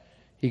what?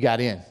 He got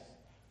in.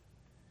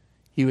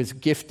 He was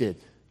gifted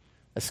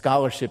a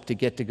scholarship to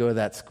get to go to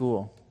that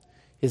school.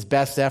 His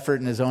best effort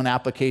in his own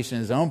application,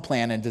 his own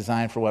plan and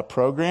design for what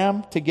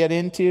program to get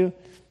into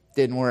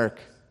didn't work.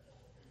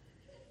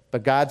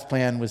 But God's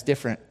plan was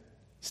different.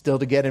 Still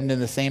to get him to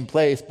the same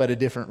place, but a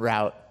different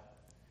route.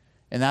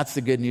 And that's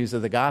the good news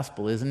of the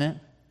gospel, isn't it?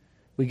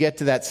 We get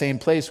to that same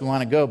place we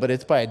want to go, but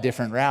it's by a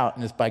different route,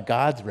 and it's by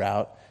God's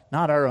route,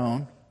 not our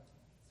own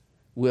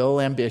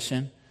will,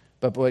 ambition,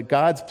 but what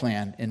God's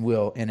plan and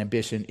will and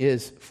ambition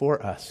is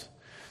for us.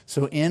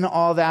 So in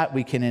all that,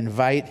 we can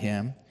invite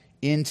him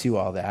into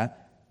all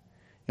that,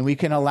 and we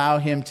can allow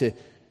him to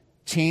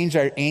change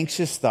our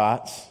anxious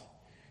thoughts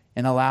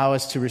and allow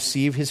us to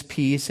receive his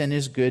peace and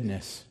his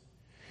goodness.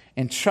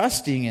 And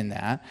trusting in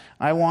that,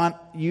 I want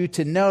you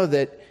to know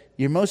that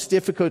your most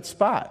difficult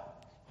spot,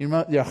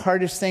 the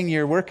hardest thing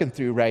you're working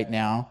through right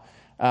now,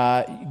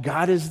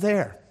 God is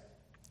there.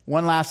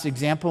 One last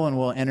example, and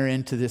we'll enter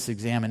into this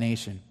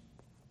examination.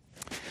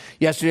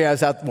 Yesterday, I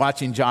was out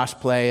watching Josh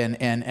play,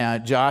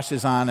 and Josh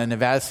is on a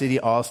Nevada City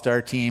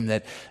All-Star team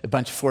that a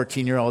bunch of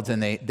 14-year-olds,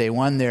 and they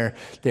won their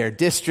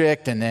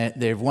district, and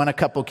they've won a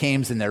couple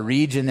games in their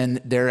region,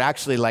 and they're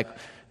actually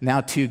now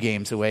 2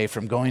 games away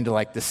from going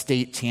to the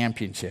state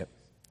championship.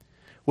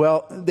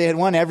 Well, they had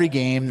won every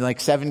game,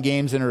 7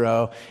 games in a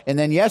row. And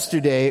then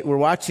yesterday, we're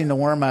watching the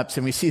warm-ups,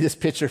 and we see this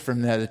picture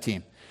from the other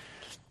team.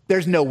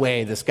 There's no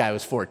way this guy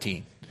was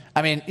 14.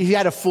 I mean, he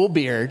had a full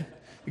beard.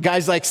 The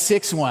guy's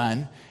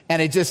 6'1",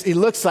 and he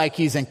looks like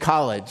he's in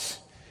college.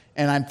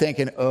 And I'm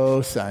thinking,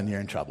 oh, son, you're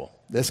in trouble.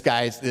 This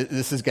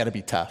is going to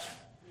be tough.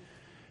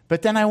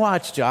 But then I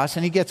watch Josh,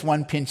 and he gets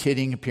one pinch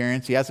hitting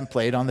appearance. He hasn't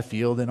played on the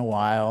field in a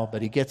while,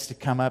 but he gets to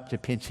come up to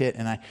pinch hit,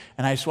 and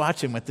I just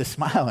watch him with this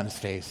smile on his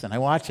face, and I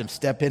watch him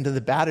step into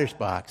the batter's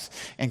box,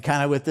 and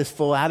kind of with this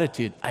full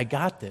attitude, I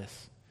got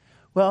this.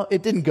 Well,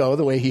 it didn't go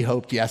the way he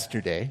hoped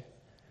yesterday,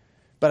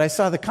 but I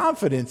saw the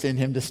confidence in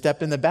him to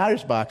step in the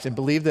batter's box and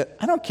believe that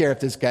I don't care if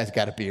this guy's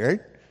got a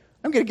beard,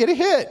 I'm going to get a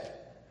hit.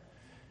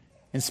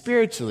 And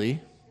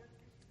spiritually,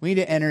 we need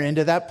to enter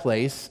into that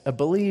place of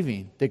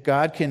believing that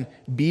God can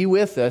be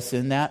with us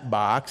in that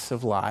box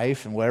of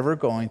life and whatever we're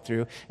going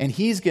through, and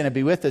he's going to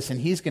be with us, and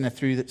he's going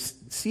to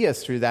see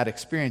us through that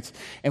experience.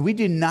 And we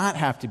do not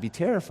have to be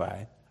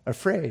terrified,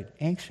 afraid,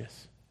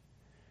 anxious.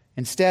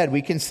 Instead,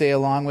 we can say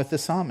along with the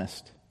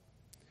psalmist,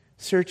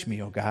 Search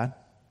me, O God,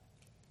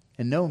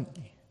 and know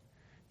me.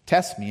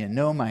 Test me and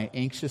know my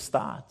anxious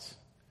thoughts.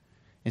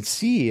 And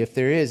see if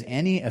there is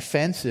any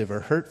offensive or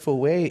hurtful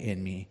way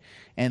in me,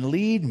 and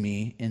lead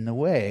me in the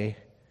way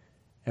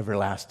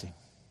everlasting.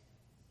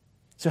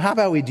 So how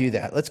about we do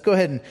that? Let's go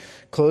ahead and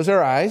close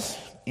our eyes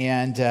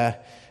and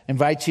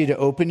invite you to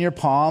open your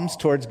palms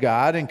towards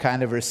God in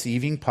kind of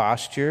receiving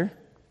posture.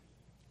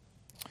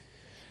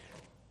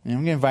 And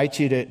I'm going to invite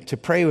you to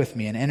pray with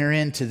me and enter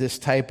into this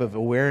type of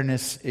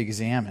awareness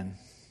examine.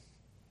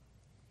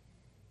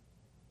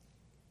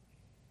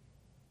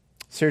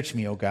 Search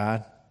me, O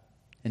God,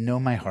 and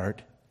know my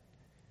heart.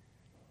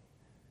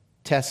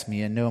 Test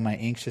me and know my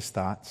anxious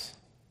thoughts.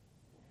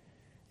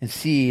 And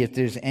see if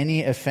there's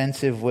any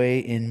offensive way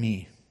in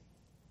me.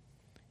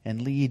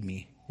 And lead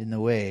me in the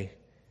way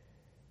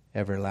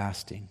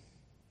everlasting.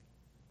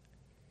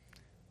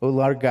 O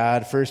Lord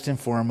God, first and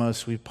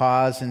foremost, we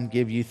pause and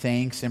give you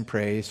thanks and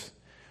praise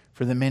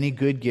for the many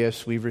good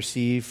gifts we've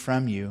received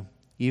from you,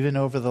 even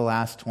over the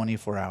last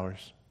 24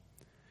 hours.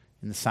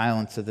 In the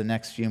silence of the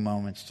next few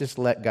moments, just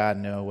let God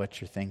know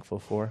what you're thankful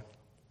for.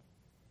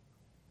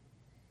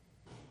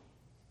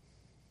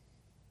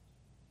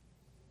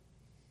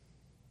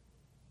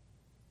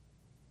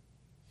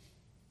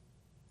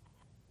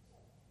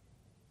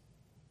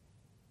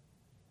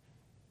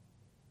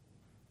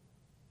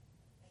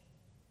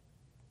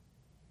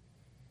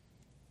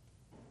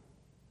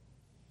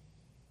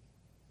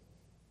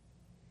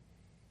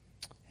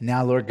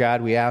 Now, Lord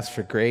God, we ask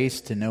for grace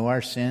to know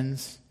our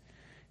sins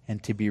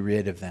and to be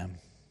rid of them.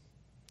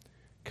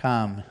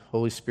 Come,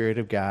 Holy Spirit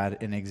of God,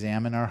 and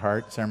examine our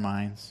hearts, our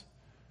minds,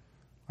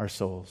 our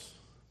souls.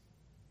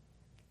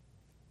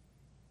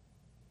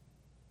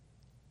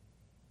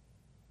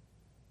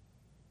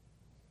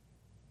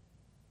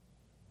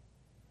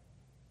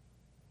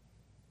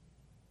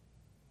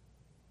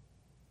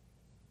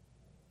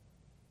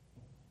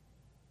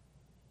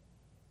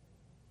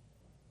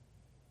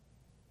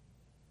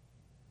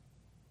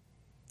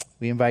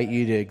 We invite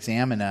you to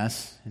examine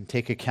us and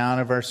take account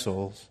of our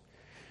souls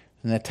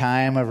from the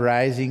time of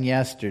rising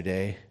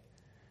yesterday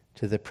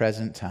to the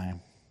present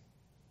time.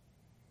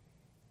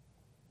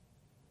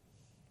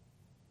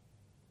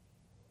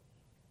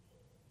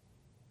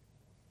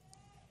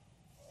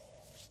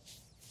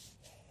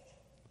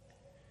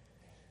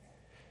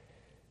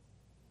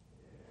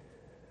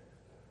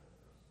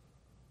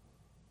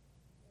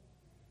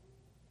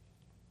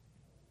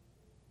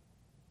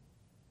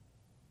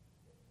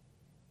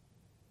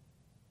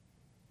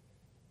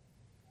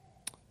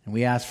 And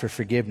we ask for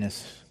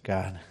forgiveness,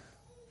 God,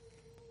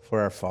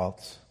 for our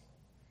faults.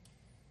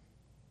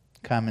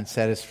 Come and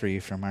set us free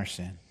from our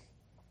sin.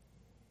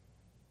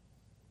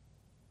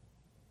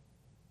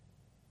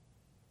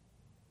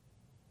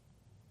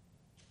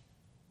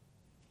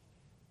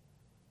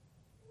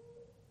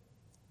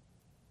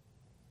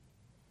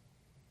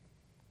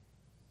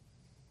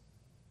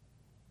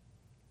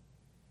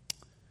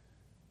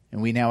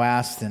 And we now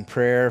ask in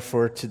prayer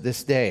for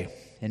this day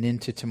and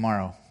into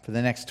tomorrow. For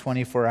the next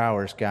 24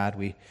 hours, God,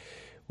 we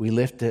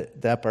lift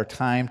up our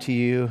time to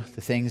you.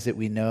 The things that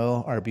we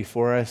know are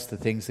before us, the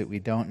things that we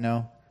don't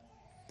know.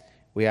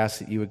 We ask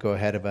that you would go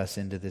ahead of us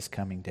into this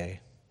coming day.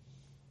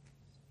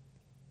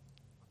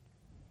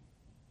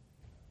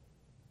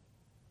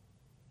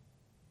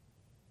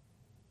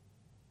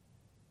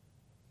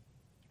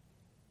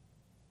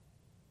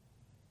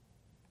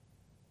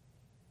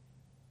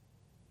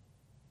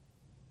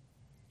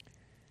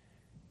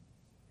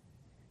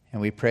 And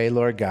we pray,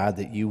 Lord God,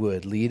 that you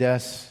would lead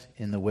us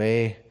in the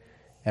way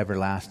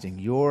everlasting,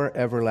 your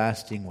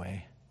everlasting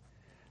way.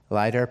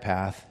 Light our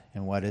path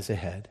in what is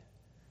ahead,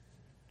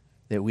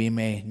 that we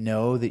may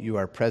know that you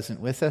are present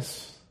with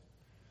us,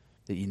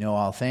 that you know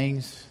all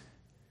things,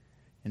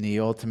 and that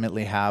you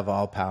ultimately have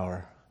all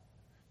power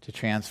to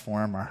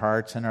transform our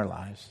hearts and our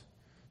lives,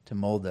 to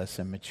mold us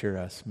and mature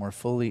us more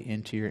fully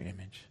into your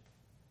image.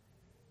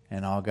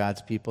 And all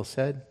God's people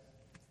said,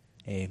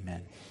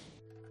 amen.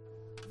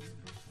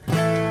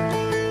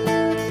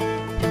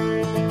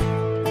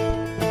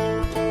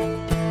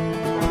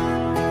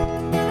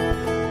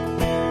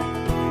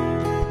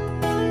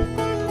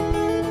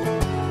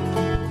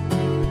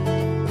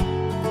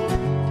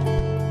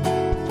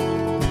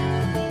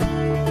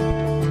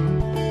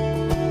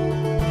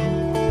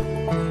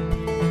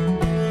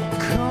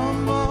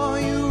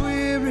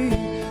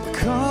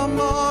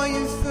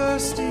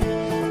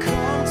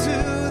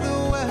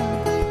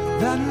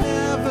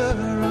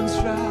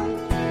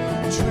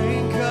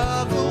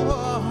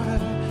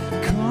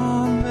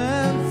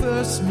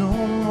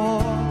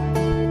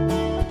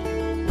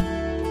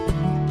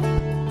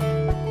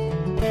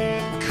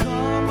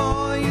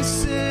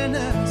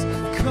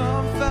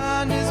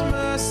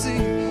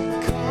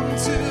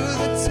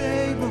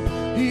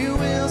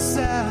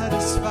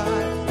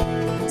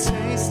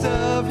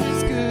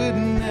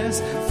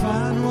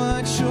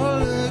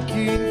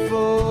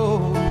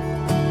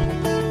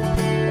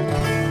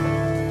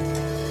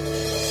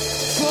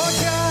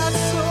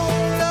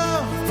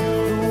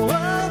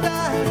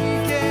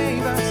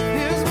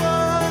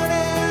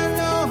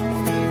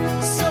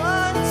 So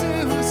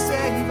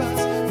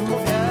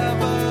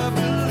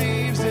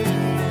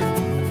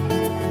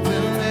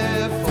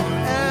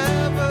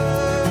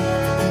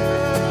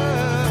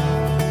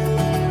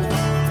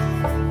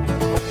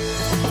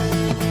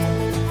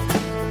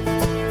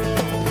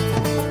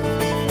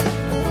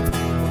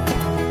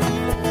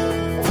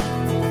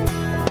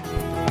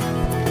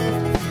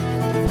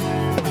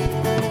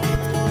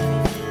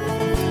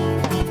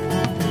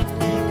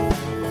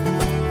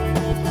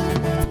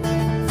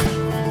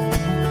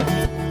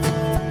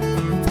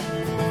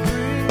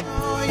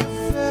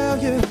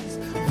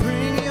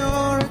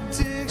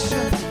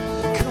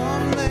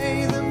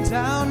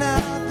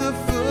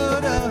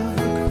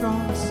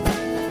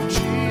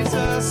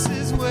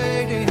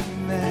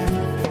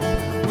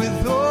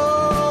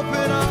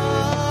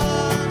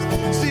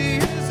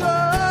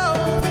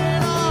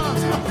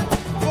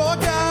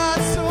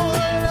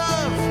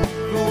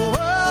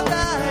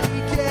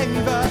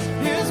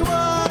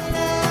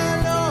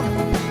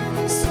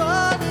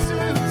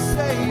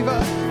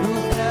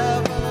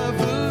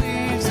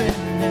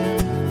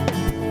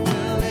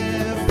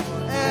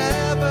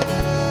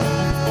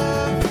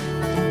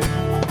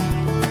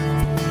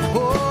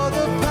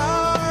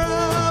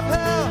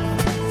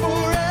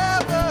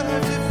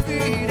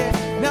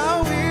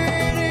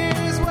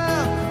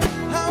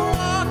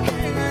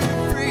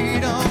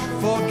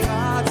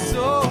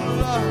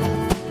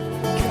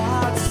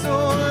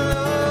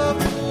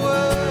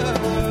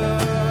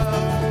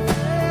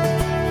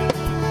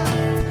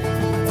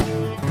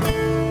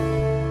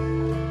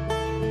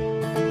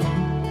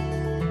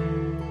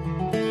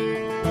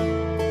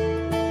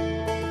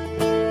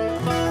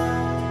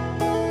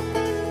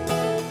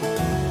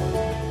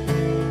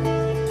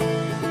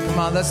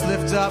on, let's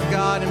lift up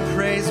God in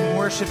praise and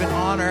worship and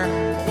honor.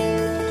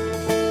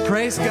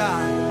 Praise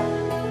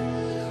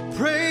God.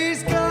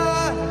 Praise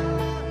God.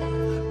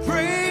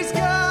 Praise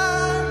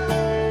God.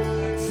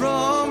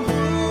 From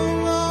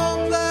whom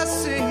all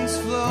blessings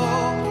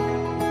flow.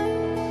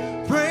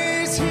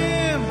 Praise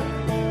Him.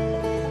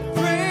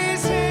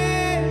 Praise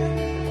Him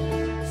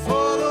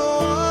for the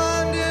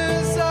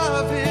wonders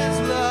of His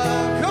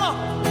love. Come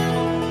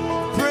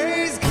on.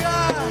 Praise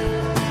God.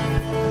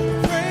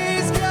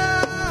 Praise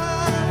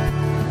God.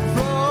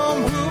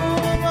 From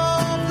whom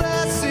all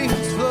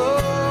blessings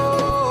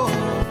flow.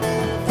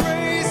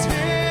 Praise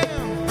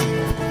Him.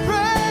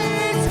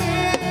 Praise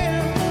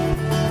Him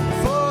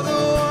for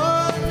the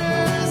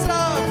wonders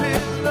of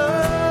His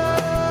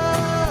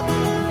love.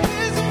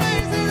 His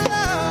amazing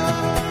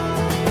love.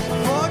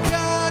 For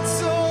God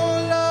so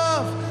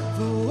loved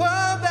the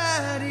world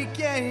that He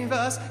gave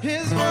us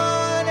His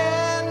one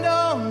and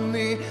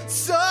only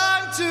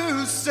Son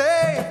to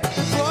save.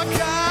 For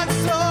God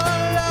so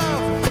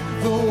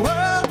loved the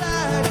world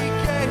that He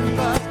gave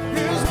us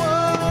His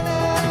one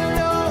and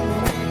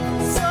only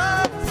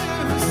Son to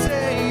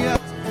save us.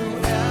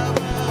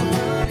 Whoever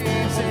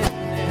believes in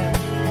Him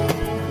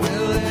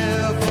will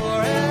live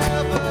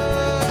forever.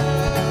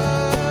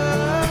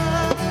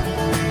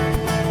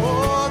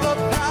 Oh, the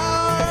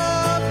power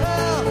of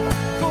hell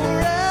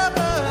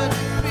forever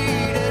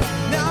defeated.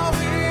 Now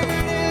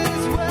it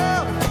is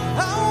well.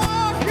 I'm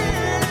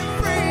walking in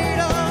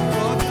freedom.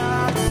 For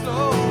God so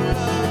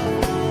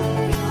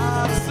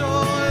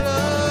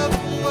loved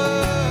the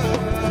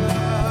world.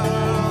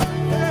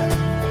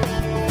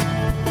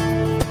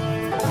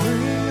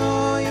 Bring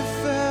all your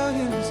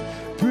failures,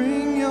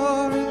 bring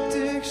your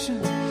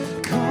addictions.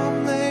 Come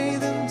lay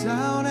them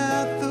down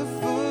at the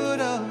foot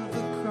of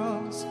the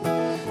cross.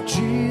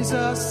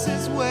 Jesus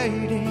is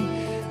waiting.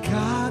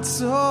 God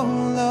so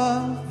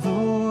loved the